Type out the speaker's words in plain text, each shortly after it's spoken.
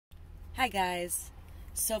Hi guys.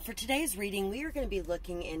 So for today's reading, we are going to be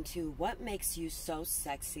looking into what makes you so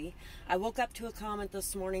sexy. I woke up to a comment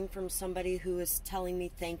this morning from somebody who was telling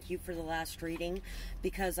me thank you for the last reading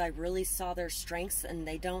because I really saw their strengths and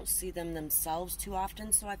they don't see them themselves too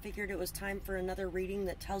often. So I figured it was time for another reading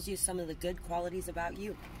that tells you some of the good qualities about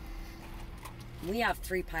you. We have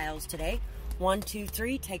 3 piles today. 1, 2,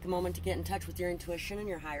 3. Take a moment to get in touch with your intuition and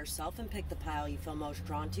your higher self and pick the pile you feel most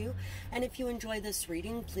drawn to. And if you enjoy this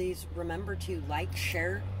reading, please remember to like,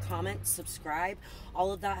 share, comment, subscribe.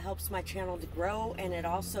 All of that helps my channel to grow, and it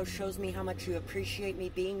also shows me how much you appreciate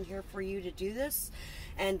me being here for you to do this.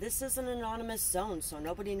 And this is an anonymous zone, so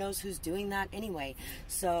nobody knows who's doing that anyway.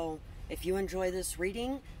 So if you enjoy this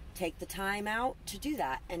reading, take the time out to do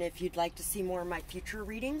that. And if you'd like to see more of my future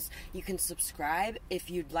readings, you can subscribe. If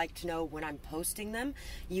you'd like to know when I'm posting them,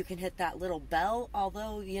 you can hit that little bell.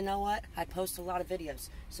 Although, you know what? I post a lot of videos,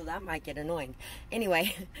 so that might get annoying.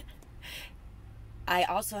 Anyway, I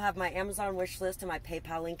also have my Amazon wish list and my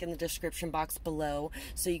PayPal link in the description box below,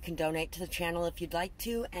 so you can donate to the channel if you'd like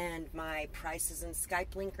to. And my prices and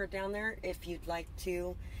Skype link are down there if you'd like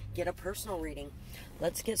to get a personal reading.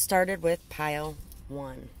 Let's get started with pile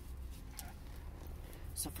 1.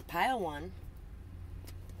 So for pile 1,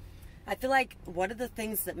 I feel like one of the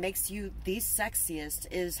things that makes you the sexiest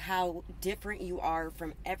is how different you are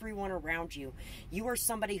from everyone around you. You are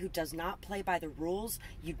somebody who does not play by the rules.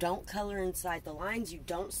 You don't color inside the lines. You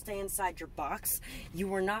don't stay inside your box. You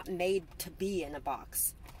were not made to be in a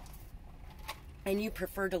box. And you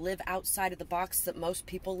prefer to live outside of the box that most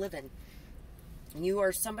people live in. You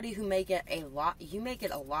are somebody who may get a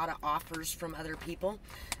lot of offers from other people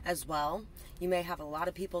as well. You may have a lot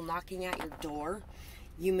of people knocking at your door.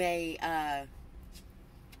 You may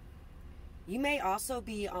also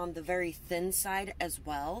be on the very thin side as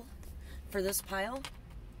well for this pile.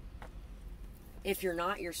 If you're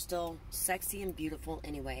not, you're still sexy and beautiful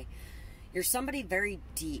anyway. You're somebody very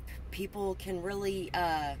deep. People can really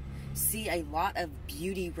see a lot of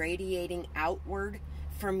beauty radiating outward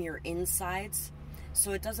from your insides.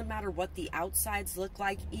 So it doesn't matter what the outsides look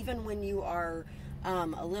like, even when you are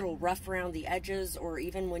a little rough around the edges, or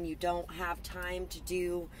even when you don't have time to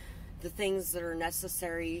do the things that are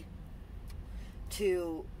necessary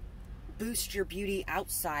to boost your beauty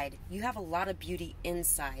outside. You have a lot of beauty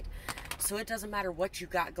inside. So it doesn't matter what you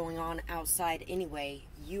got going on outside anyway.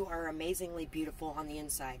 You are amazingly beautiful on the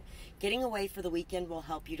inside. Getting away for the weekend will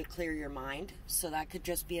help you to clear your mind. So that could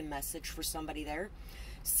just be a message for somebody there.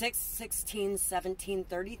 6, 16, 17,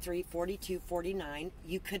 33, 42, 49.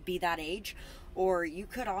 You could be that age. Or you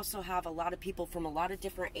could also have a lot of people from a lot of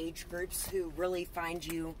different age groups who really find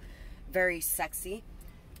you very sexy.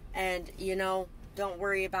 And, you know, don't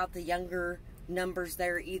worry about the younger numbers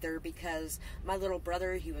there either, because my little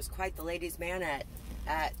brother, he was quite the ladies' man.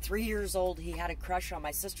 At 3 years old, he had a crush on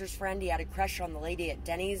my sister's friend. He had a crush on the lady at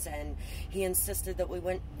Denny's, and he insisted that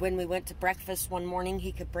when we went to breakfast one morning,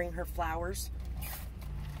 he could bring her flowers.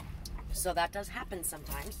 So that does happen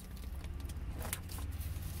sometimes.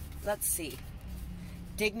 Let's see.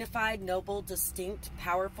 Dignified, noble, distinct,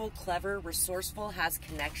 powerful, clever, resourceful, has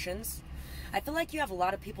connections. I feel like you have a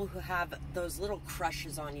lot of people who have those little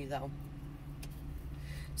crushes on you, though.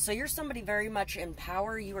 So you're somebody very much in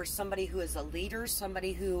power. You are somebody who is a leader,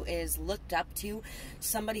 somebody who is looked up to,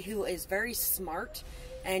 somebody who is very smart,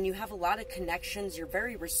 and you have a lot of connections. You're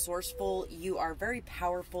very resourceful. You are very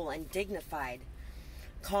powerful and dignified.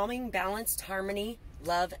 Calming, balanced, harmony,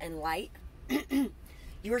 love, and light.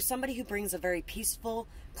 You are somebody who brings a very peaceful,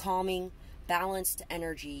 calming, balanced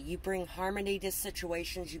energy. You bring harmony to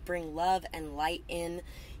situations. You bring love and light in.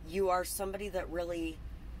 You are somebody that really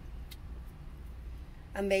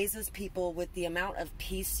amazes people with the amount of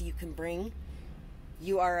peace you can bring.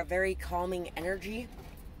 You are a very calming energy,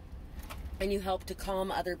 and you help to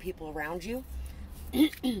calm other people around you,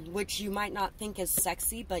 which you might not think is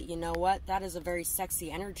sexy, but you know what? That is a very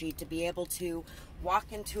sexy energy, to be able to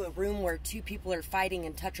walk into a room where 2 people are fighting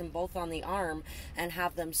and touch them both on the arm and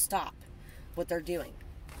have them stop what they're doing.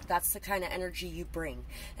 That's the kind of energy you bring.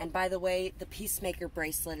 And by the way, the Peacemaker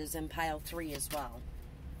bracelet is in pile 3 as well.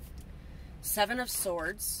 7 of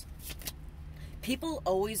Swords. People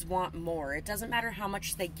always want more. It doesn't matter how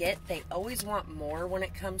much they get. They always want more when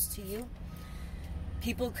it comes to you.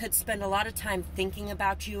 People could spend a lot of time thinking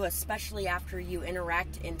about you, especially after you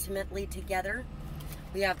interact intimately together.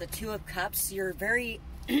 We have the 2 of Cups. You're very...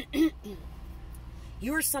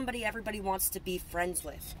 you are somebody everybody wants to be friends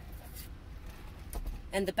with.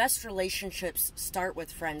 And the best relationships start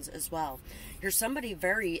with friends as well. You're somebody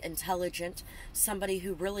very intelligent, somebody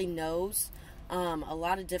who really knows a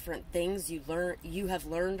lot of different things. You have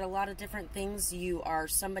learned a lot of different things. You are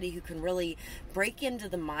somebody who can really break into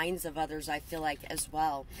the minds of others, I feel like, as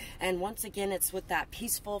well. And once again, it's with that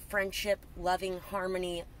peaceful, friendship, loving,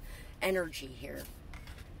 harmony energy here.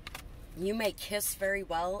 You may kiss very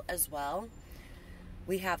well as well.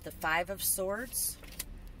 We have the 5 of Swords,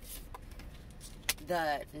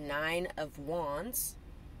 the 9 of Wands.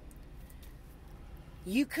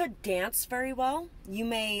 You could dance very well. You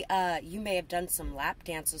may have done some lap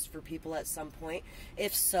dances for people at some point.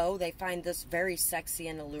 If so, they find this very sexy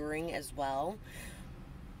and alluring as well.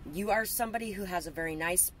 You are somebody who has a very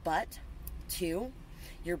nice butt, too.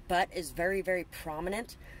 Your butt is very, very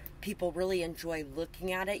prominent. People really enjoy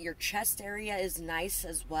looking at it. Your chest area is nice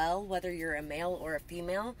as well, whether you're a male or a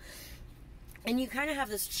female. And you kind of have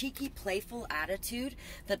this cheeky, playful attitude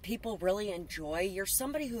that people really enjoy. You're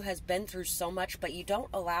somebody who has been through so much, but you don't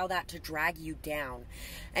allow that to drag you down.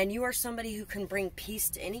 And you are somebody who can bring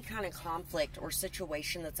peace to any kind of conflict or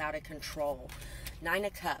situation that's out of control. 9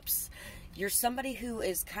 of Cups. You're somebody who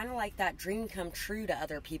is kind of like that dream come true to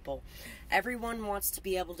other people. Everyone wants to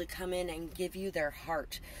be able to come in and give you their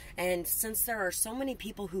heart. And since there are so many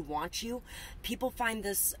people who want you, people find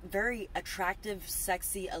this very attractive,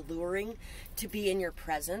 sexy, alluring to be in your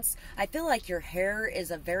presence. I feel like your hair is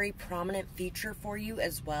a very prominent feature for you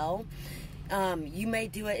as well. You may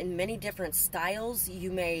do it in many different styles.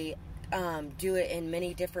 You may do it in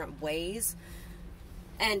many different ways.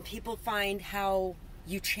 And people find how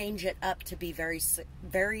you change it up to be very,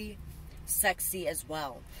 very sexy as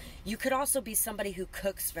well. You could also be somebody who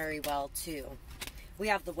cooks very well too. We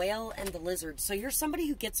have the Whale and the Lizard. So you're somebody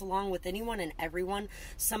who gets along with anyone and everyone,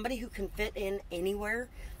 somebody who can fit in anywhere,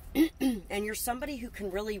 and you're somebody who can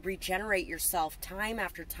really regenerate yourself time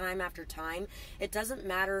after time after time. It doesn't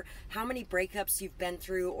matter how many breakups you've been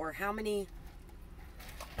through or how many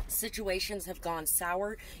situations have gone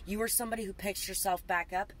sour. You are somebody who picks yourself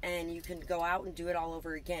back up and you can go out and do it all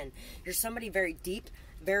over again. You're somebody very deep,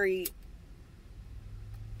 very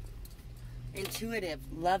intuitive,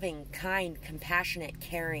 loving, kind, compassionate,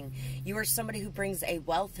 caring. You are somebody who brings a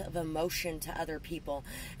wealth of emotion to other people,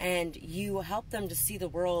 and you help them to see the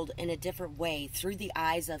world in a different way through the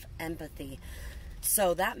eyes of empathy.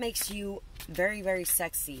 So that makes you very, very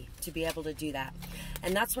sexy to be able to do that.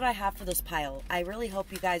 And that's what I have for this pile. I really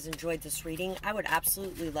hope you guys enjoyed this reading. I would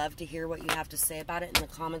absolutely love to hear what you have to say about it in the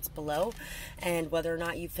comments below, and whether or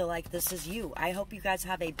not you feel like this is you. I hope you guys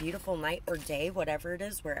have a beautiful night or day, whatever it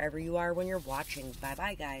is, wherever you are when you're watching.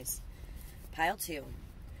 Bye-bye, guys. Pile 2.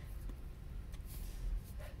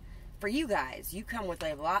 For you guys, you come with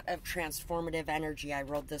a lot of transformative energy. I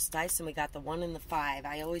rolled this dice and we got the 1 and the 5.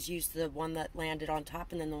 I always use the one that landed on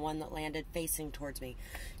top and then the one that landed facing towards me.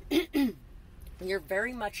 You're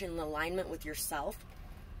very much in alignment with yourself,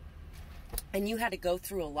 and you had to go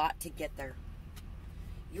through a lot to get there.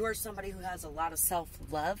 You are somebody who has a lot of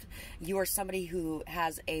self-love. You are somebody who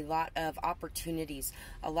has a lot of opportunities,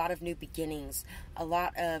 a lot of new beginnings, a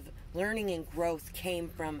lot of learning and growth came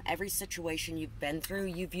from every situation you've been through.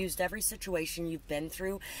 You've used every situation you've been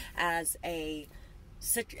through as a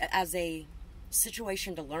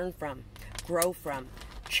situation to learn from, grow from,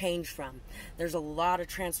 change from. There's a lot of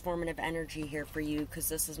transformative energy here for you, because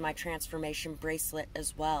this is my transformation bracelet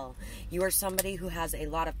as well. You are somebody who has a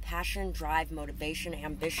lot of passion, drive, motivation,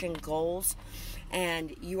 ambition, goals,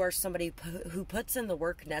 and you are somebody who puts in the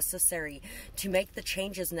work necessary to make the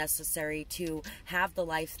changes necessary to have the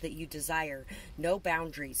life that you desire. No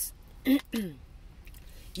boundaries.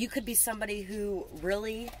 You could be somebody who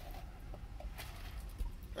really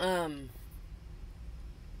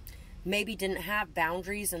maybe didn't have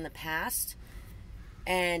boundaries in the past,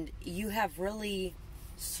 and you have really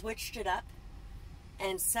switched it up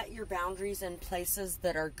and set your boundaries in places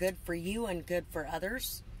that are good for you and good for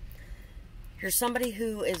others. You're somebody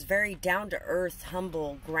who is very down to earth,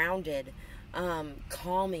 humble, grounded,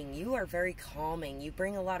 calming. You are very calming. You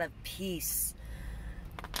bring a lot of peace.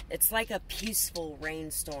 It's like a peaceful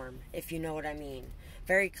rainstorm, if you know what I mean.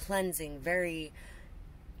 Very cleansing, very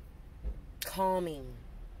calming.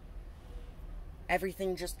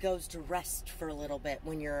 Everything just goes to rest for a little bit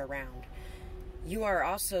when you're around. You are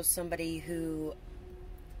also somebody who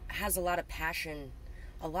has a lot of passion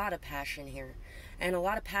here, and a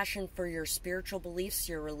lot of passion for your spiritual beliefs,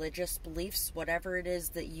 your religious beliefs, whatever it is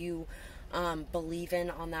that you believe in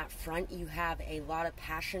on that front. You have a lot of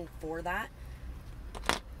passion for that.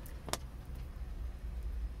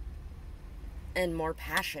 And more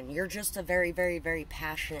passion. You're just a very, very, very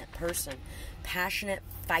passionate person. Passionate,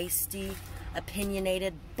 feisty,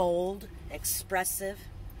 opinionated, bold, expressive.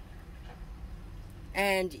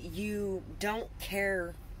 And you don't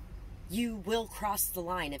care you will cross the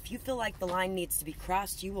line. If you feel like the line needs to be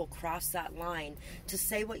crossed, you will cross that line to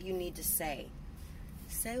say what you need to say.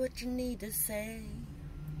 Say what you need to say.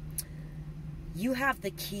 You have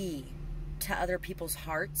the key to other people's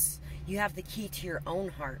hearts. You have the key to your own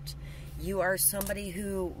heart. You are somebody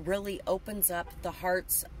who really opens up the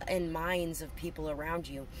hearts and minds of people around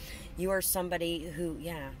you. You are somebody who,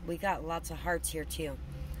 yeah, we got lots of hearts here too.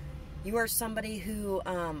 You are somebody who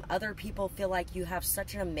other people feel like you have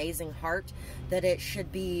such an amazing heart that it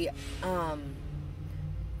should be,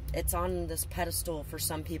 it's on this pedestal for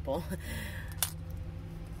some people.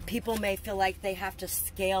 People may feel like they have to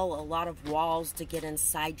scale a lot of walls to get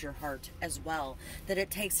inside your heart as well. That it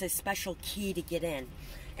takes a special key to get in.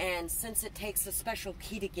 And since it takes a special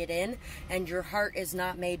key to get in, and your heart is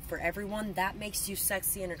not made for everyone, that makes you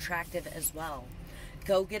sexy and attractive as well.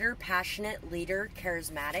 Go-getter, passionate, leader,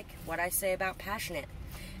 charismatic. What I say about passionate?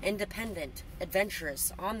 Independent,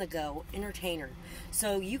 adventurous, on the go, entertainer.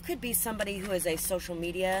 So you could be somebody who is a social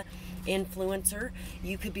media influencer.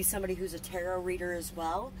 You could be somebody who's a tarot reader as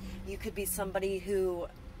well. You could be somebody who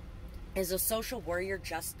is a social warrior,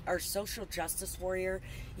 or social justice warrior.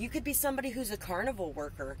 You could be somebody who's a carnival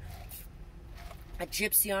worker, a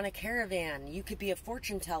gypsy on a caravan. You could be a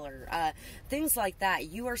fortune teller, things like that.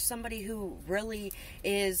 You are somebody who really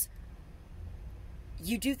is,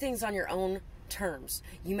 you do things on your own terms.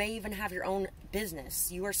 You may even have your own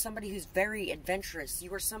business. You are somebody who's very adventurous.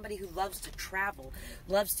 You are somebody who loves to travel,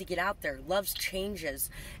 loves to get out there, loves changes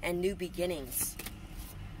and new beginnings.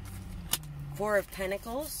 Four of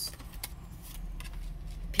Pentacles.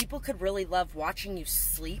 People could really love watching you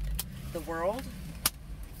sleep. The World.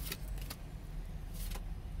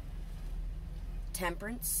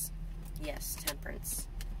 Temperance. Yes, Temperance.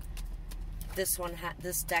 This one,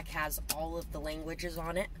 this deck has all of the languages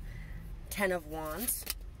on it. Ten of Wands.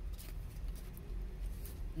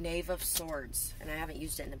 Knave of Swords, and I haven't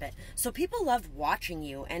used it in a bit. So people love watching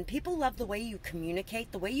you, and people love the way you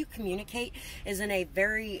communicate. The way you communicate is in a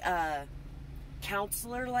very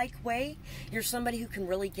counselor-like way. You're somebody who can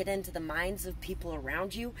really get into the minds of people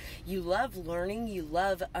around you. You love learning. You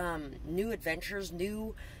love new adventures,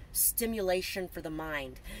 new stimulation for the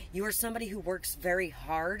mind. You are somebody who works very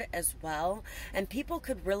hard as well, and people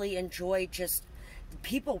could really enjoy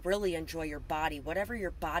people really enjoy your body, whatever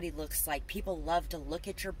your body looks like. People love to look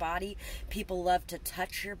at your body. People love to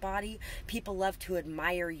touch your body. People love to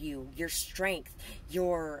admire you, your strength,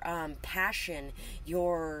 your passion,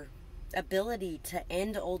 your ability to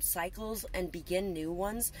end old cycles and begin new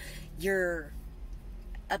ones, your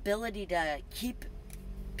ability to keep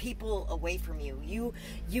people away from you.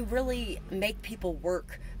 You really make people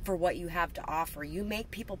work for what you have to offer. You make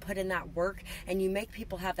people put in that work, and you make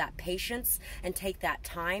people have that patience and take that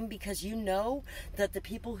time, because you know that the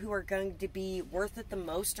people who are going to be worth it the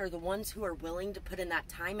most are the ones who are willing to put in that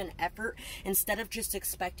time and effort instead of just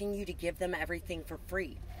expecting you to give them everything for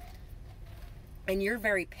free. And you're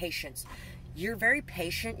very patient. You're very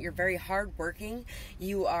patient. You're very hardworking.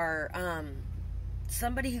 You are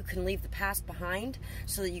somebody who can leave the past behind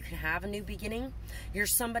so that you can have a new beginning. You're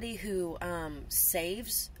somebody who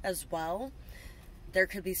saves as well. There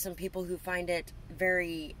could be some people who find it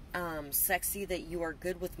very sexy that you are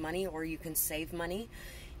good with money, or you can save money.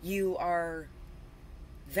 You are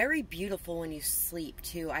very beautiful when you sleep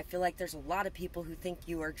too. I feel like there's a lot of people who think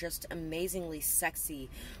you are just amazingly sexy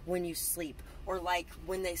when you sleep, or like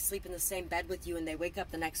when they sleep in the same bed with you and they wake up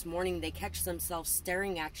the next morning, they catch themselves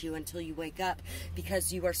staring at you until you wake up,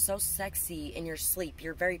 because you are so sexy in your sleep.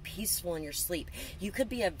 You're very peaceful in your sleep. You could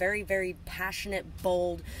be a very, very passionate,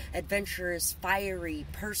 bold, adventurous, fiery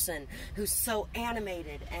person who's so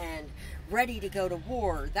animated and ready to go to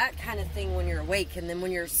war, that kind of thing when you're awake. And then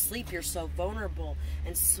when you're asleep, you're so vulnerable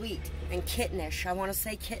and sweet and kittenish. I want to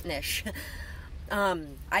say kittenish.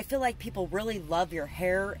 I feel like people really love your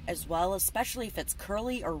hair as well, especially if it's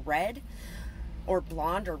curly or red or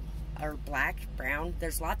blonde or black, brown.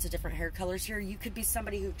 There's lots of different hair colors here. You could be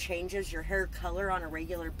somebody who changes your hair color on a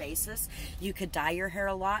regular basis. You could dye your hair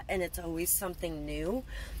a lot, and it's always something new.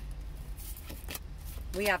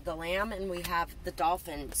 We have the Lamb and we have the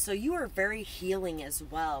Dolphin. So you are very healing as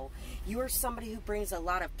well. You are somebody who brings a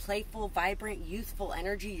lot of playful, vibrant, youthful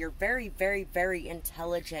energy. You're very, very, very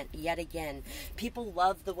intelligent yet again. People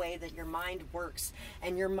love the way that your mind works,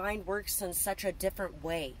 and your mind works in such a different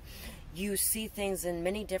way. You see things in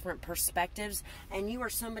many different perspectives, and you are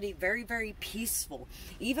somebody very, very peaceful.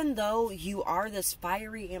 Even though you are this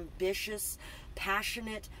fiery, ambitious,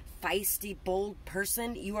 passionate, feisty, bold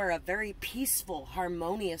person, you are a very peaceful,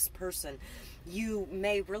 harmonious person. You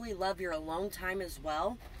may really love your alone time as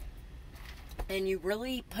well. and you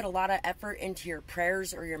really put a lot of effort into your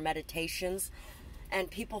prayers or your meditations, and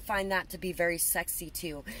people find that to be very sexy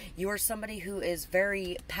too. You are somebody who is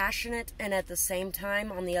very passionate, and at the same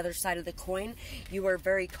time, on the other side of the coin, you are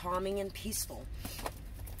very calming and peaceful.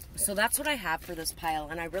 So that's what I have for this pile,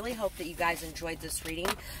 and I really hope that you guys enjoyed this reading.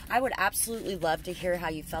 I would absolutely love to hear how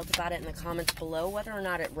you felt about it in the comments below, whether or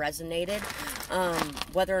not it resonated,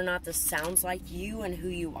 whether or not this sounds like you and who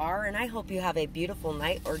you are, and I hope you have a beautiful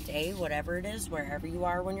night or day, whatever it is, wherever you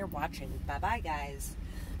are when you're watching. Bye-bye, guys.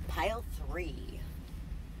 Pile 3.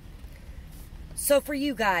 So for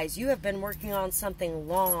you guys, you have been working on something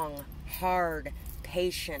long, hard,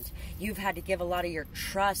 patient. You've had to give a lot of your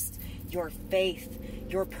trust, your faith,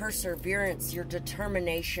 your perseverance, your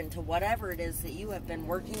determination to whatever it is that you have been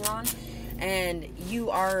working on, and you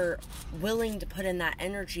are willing to put in that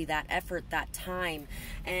energy, that effort, that time,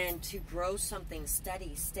 and to grow something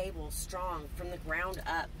steady, stable, strong from the ground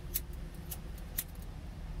up.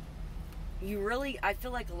 You really, I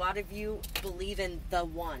feel like a lot of you believe in the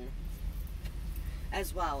one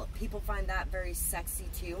as well. People find that very sexy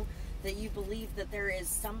too, that you believe that there is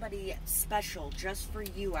somebody special just for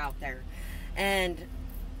you out there, and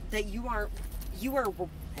that you are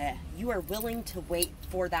willing to wait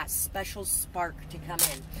for that special spark to come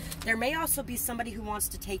in. There may also be somebody who wants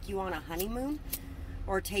to take you on a honeymoon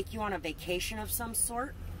or take you on a vacation of some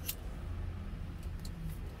sort.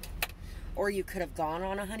 Or you could have gone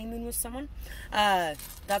on a honeymoon with someone.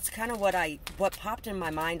 That's kind of what popped in my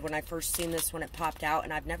mind when I first seen this, when it popped out,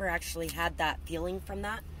 and I've never actually had that feeling from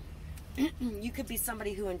that. You could be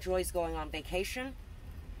somebody who enjoys going on vacation.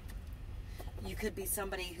 You could be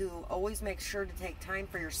somebody who always makes sure to take time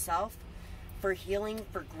for yourself, for healing,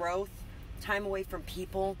 for growth, time away from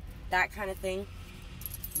people, that kind of thing.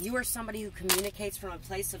 You are somebody who communicates from a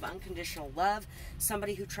place of unconditional love,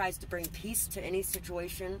 somebody who tries to bring peace to any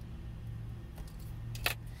situation.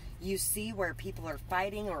 You see where people are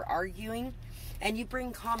fighting or arguing, and you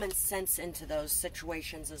bring common sense into those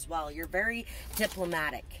situations as well. You're very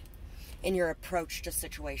diplomatic in your approach to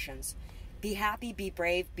situations. Be happy, be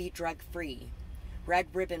brave, be drug-free. Red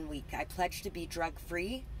Ribbon Week. I pledge to be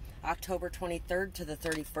drug-free, October 23rd to the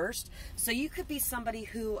 31st. So you could be somebody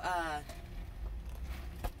who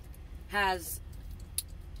has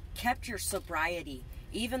kept your sobriety,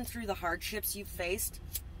 even through the hardships you've faced,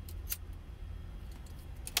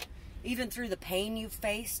 even through the pain you've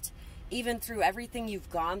faced, even through everything you've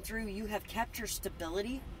gone through. You have kept your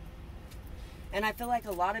stability. And I feel like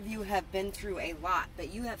a lot of you have been through a lot,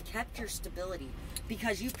 but you have kept your stability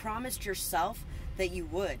because you promised yourself that you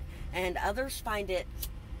would. And others find it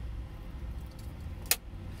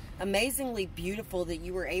amazingly beautiful that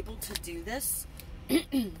you were able to do this,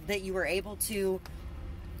 that you were able to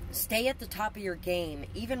stay at the top of your game,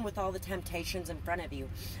 even with all the temptations in front of you.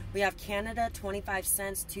 We have Canada, 25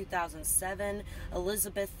 cents, 2007,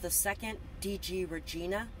 Elizabeth II, DG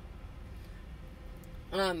Regina.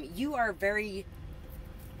 You are very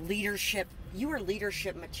leadership. You are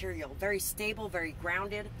leadership material. Very stable, very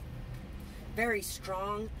grounded, very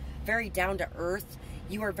strong, very down to earth.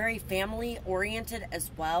 You are very family oriented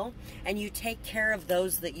as well, and you take care of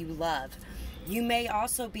those that you love. You may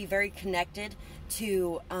also be very connected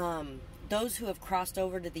to those who have crossed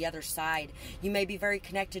over to the other side. You may be very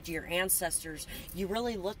connected to your ancestors. You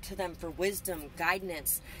really look to them for wisdom,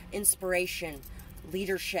 guidance, inspiration,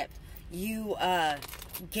 leadership. You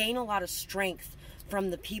gain a lot of strength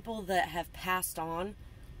from the people that have passed on,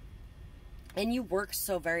 and you work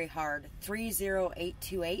so very hard.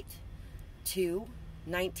 30828 2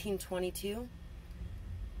 1922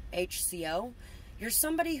 HCO. You're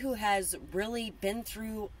somebody who has really been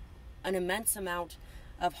through an immense amount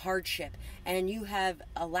of hardship, and you have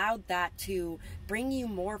allowed that to bring you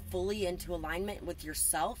more fully into alignment with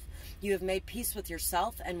yourself. You have made peace with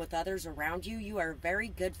yourself and with others around you. You are a very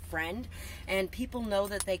good friend, and people know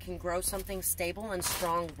that they can grow something stable and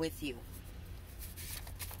strong with you.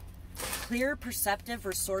 Clear, perceptive,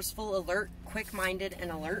 resourceful, alert, quick-minded,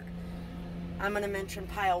 and alert. I'm going to mention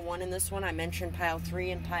pile 1 in this one. I mentioned pile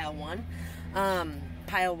 3 and pile 1.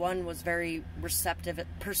 Pile 1 was very receptive,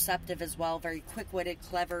 perceptive as well, very quick-witted,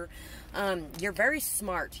 clever. You're very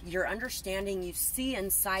smart. You're understanding. You see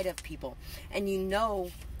inside of people, and you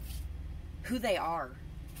know who they are.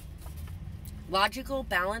 Logical,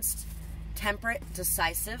 balanced, temperate,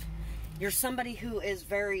 decisive. You're somebody who is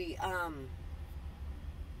very,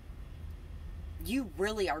 you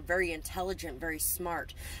really are very intelligent, very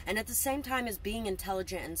smart. And at the same time as being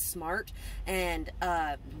intelligent and smart and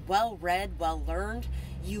well-read, well-learned,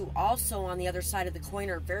 you also, on the other side of the coin,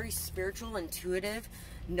 are very spiritual, intuitive,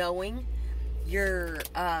 knowing. You're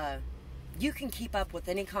You can keep up with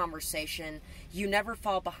any conversation. You never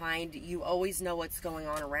fall behind. You always know what's going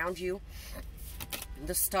on around you.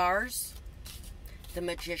 The Stars, the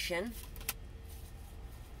Magician,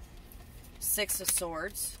 Six of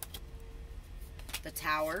Swords, the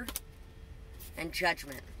Tower, and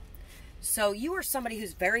Judgment. So you are somebody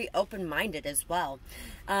who's very open-minded as well.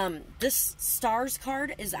 This Stars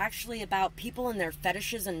card is actually about people and their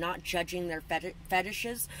fetishes and not judging their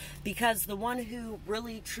fetishes, because the one who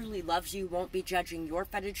really truly loves you won't be judging your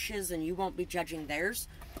fetishes and you won't be judging theirs.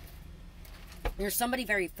 You're somebody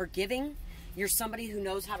very forgiving. You're somebody who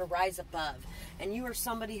knows how to rise above. And you are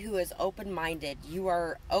somebody who is open-minded. You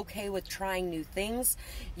are okay with trying new things.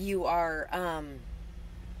 You are...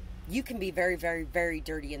 you can be very, very, very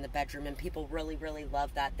dirty in the bedroom, and people really, really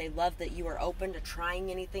love that. They love that you are open to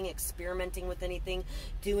trying anything, experimenting with anything,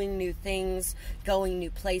 doing new things, going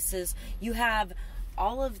new places. You have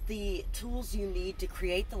all of the tools you need to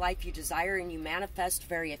create the life you desire, and you manifest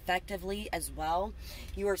very effectively as well.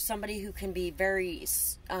 You are somebody who can be very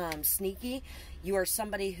sneaky. You are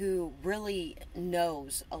somebody who really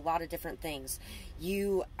knows a lot of different things.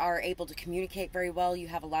 You are able to communicate very well. You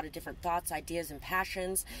have a lot of different thoughts, ideas, and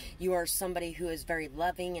passions. You are somebody who is very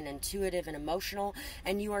loving and intuitive and emotional.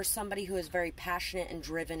 And you are somebody who is very passionate and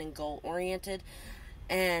driven and goal-oriented.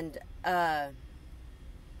 And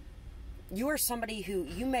you are somebody who,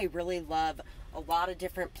 you may really love a lot of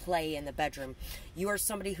different play in the bedroom. You are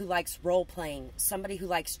somebody who likes role-playing, somebody who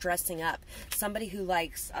likes dressing up, somebody who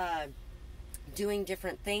likes... doing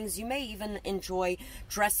different things. You may even enjoy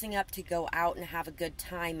dressing up to go out and have a good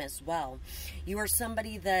time as well. You are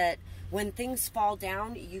somebody that when things fall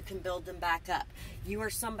down, you can build them back up. You are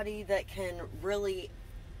somebody that can really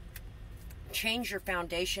change your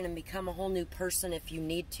foundation and become a whole new person if you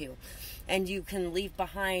need to. And you can leave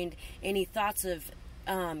behind any thoughts of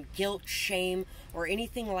guilt, shame, or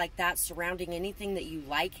anything like that surrounding anything that you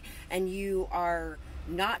like, and you are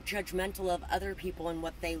not judgmental of other people and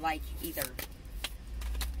what they like either.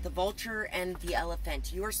 The Vulture and the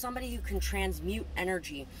Elephant. You are somebody who can transmute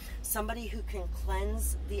energy, somebody who can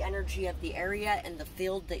cleanse the energy of the area and the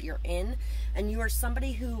field that you're in, and you are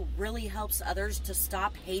somebody who really helps others to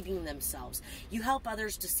stop hating themselves. You help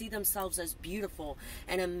others to see themselves as beautiful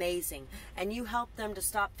and amazing, and you help them to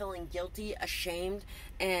stop feeling guilty, ashamed,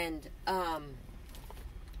 and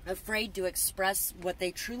afraid to express what they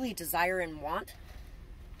truly desire and want.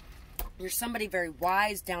 You're somebody very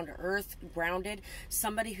wise, down to earth, grounded,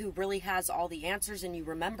 somebody who really has all the answers, and you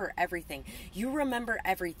remember everything. You remember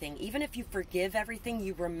everything. Even if you forgive everything,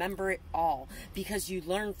 you remember it all because you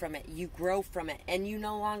learn from it, you grow from it, and you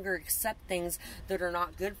no longer accept things that are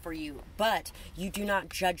not good for you, but you do not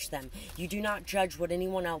judge them. You do not judge what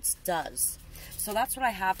anyone else does. So that's what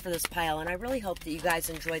I have for this pile, and I really hope that you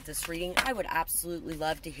guys enjoyed this reading. I would absolutely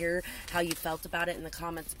love to hear how you felt about it in the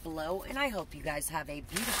comments below, and I hope you guys have a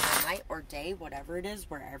beautiful night or day, whatever it is,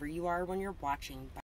 wherever you are when you're watching. Bye.